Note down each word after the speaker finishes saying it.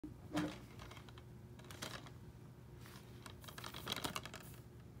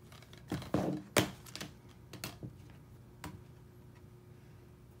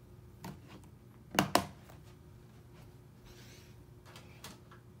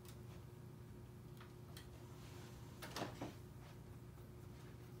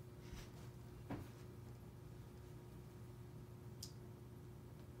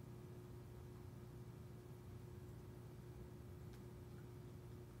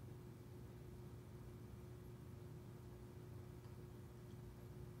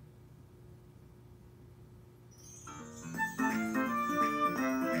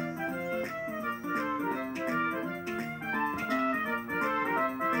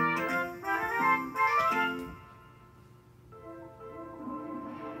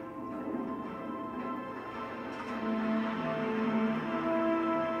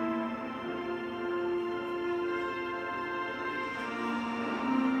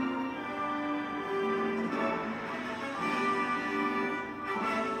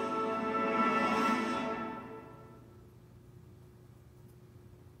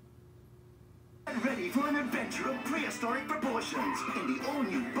Ready for an adventure of prehistoric proportions in the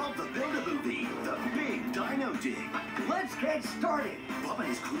all-new Bob the Builder movie, The Big Dino Dig. Let's get started. Bob and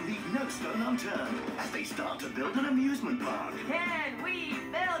his crew leave no stone unturned as they start to build an amusement park. Can we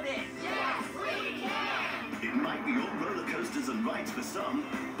build it? Yes, we can! It might be all roller coasters and rides for some,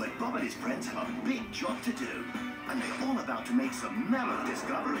 but Bob and his friends have a big job to do. And they're all about to make some mammoth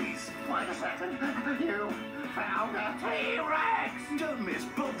discoveries. Wait a second. You found a T-Rex! Don't miss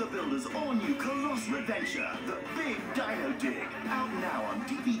Bob the Builder's all-new colossal adventure, The Big Dino Dig. Out now on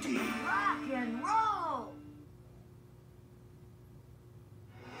DVD. Rock and roll!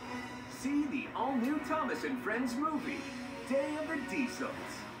 See the all-new Thomas and Friends movie, Day of the Diesels.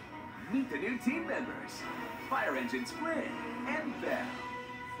 Meet the new team members, Fire Engine Flynn and Belle.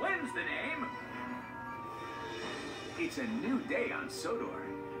 Flynn's the name. It's a new day on Sodor,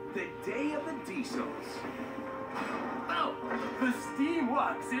 the Day of the Diesels. Oh, the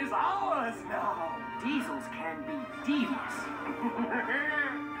Steamworks is ours now. Diesels can be devious.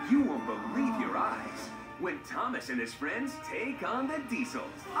 You won't believe your eyes when Thomas and his friends take on the Diesels.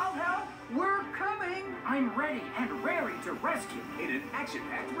 I'll help. We're coming. I'm ready and raring to rescue. In an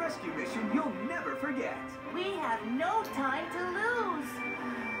action-packed rescue mission you'll never forget. We have no time to lose.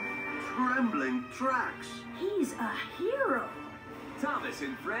 Trembling tracks. He's a hero. Thomas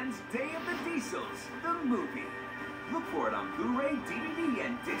and Friends Day of the Diesels, the movie. Look for it on Blu-ray, DVD,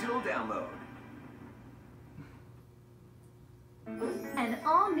 and digital download. An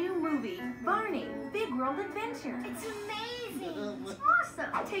all-new movie, Barney, Big World Adventure. It's amazing! It's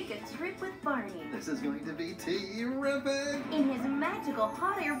awesome! Take a trip with Barney This is going to be terrific! in his magical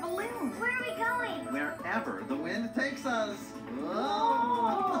hot air balloon. Where are we going? Wherever the wind takes us.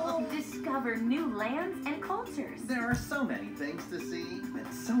 Oh! Discover new lands and cultures. There are so many things to see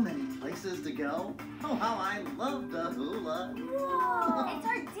and so many places to go. Oh, how I love the hula. Whoa! It's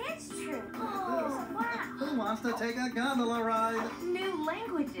our dance troupe! Oh, wow! Who wants to take a gondola ride? New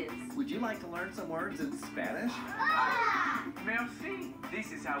languages. Would you like to learn some words in Spanish? Ah! Merci.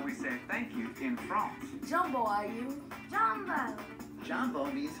 This is how we say thank you in France. Jumbo, are you? Jumbo! Jambo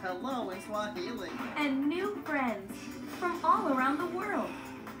means hello in Swahili. And new friends from all around the world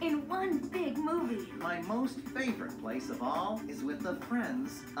in one big movie. My most favorite place of all is with the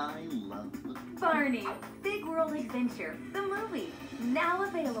friends I love. Barney, Big World Adventure, the movie, now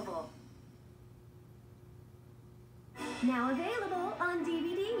available. Now available on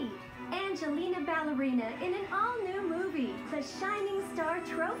DVD. Angelina Ballerina in an all-new movie, The Shining Star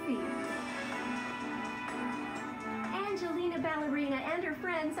Trophy. Angelina Ballerina and her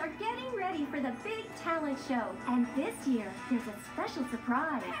friends are getting ready for the big talent show. And this year, there's a special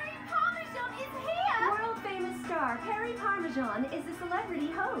surprise. Perry Parmesan is here! World-famous star Perry Parmesan is the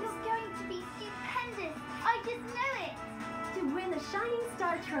celebrity host. It's going to be stupendous! I just know it! To win the Shining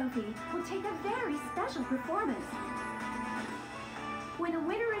Star Trophy will take a very special performance. When a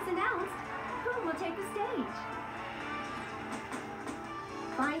winner is announced, who will take the stage?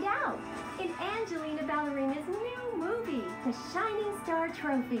 Find out in Angelina Ballerina's new movie, The Shining Star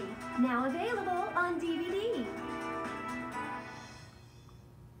Trophy, now available on DVD.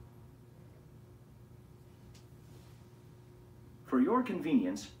 For your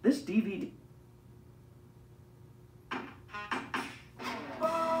convenience, this DVD...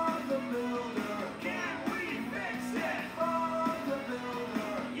 Bob the Builder, can we fix it? Bob the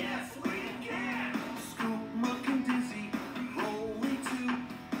Builder, yes we can. Scoop, Muck, and Dizzy, Rolly too.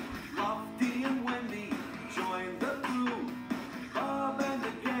 Lofty and Wendy, join the crew. Bob and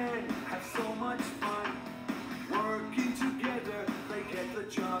the gang have so much fun. Working together, they get the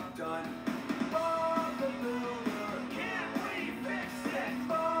job job done. Bob the Builder, can we fix it?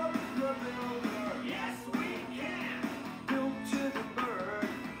 Bob the Builder, yes we can. Built to the bird,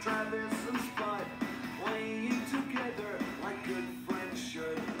 Travis and Spud, playing together like good friends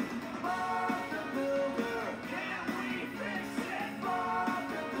should. Bob the Builder, can we fix it? Bob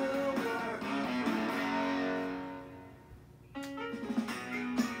the Builder.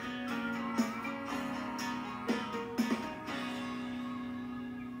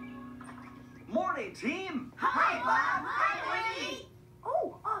 Morning, team! Hi, Bob. Hi, Wendy.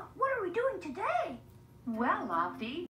 Oh, what are we doing today? Well, Lofty,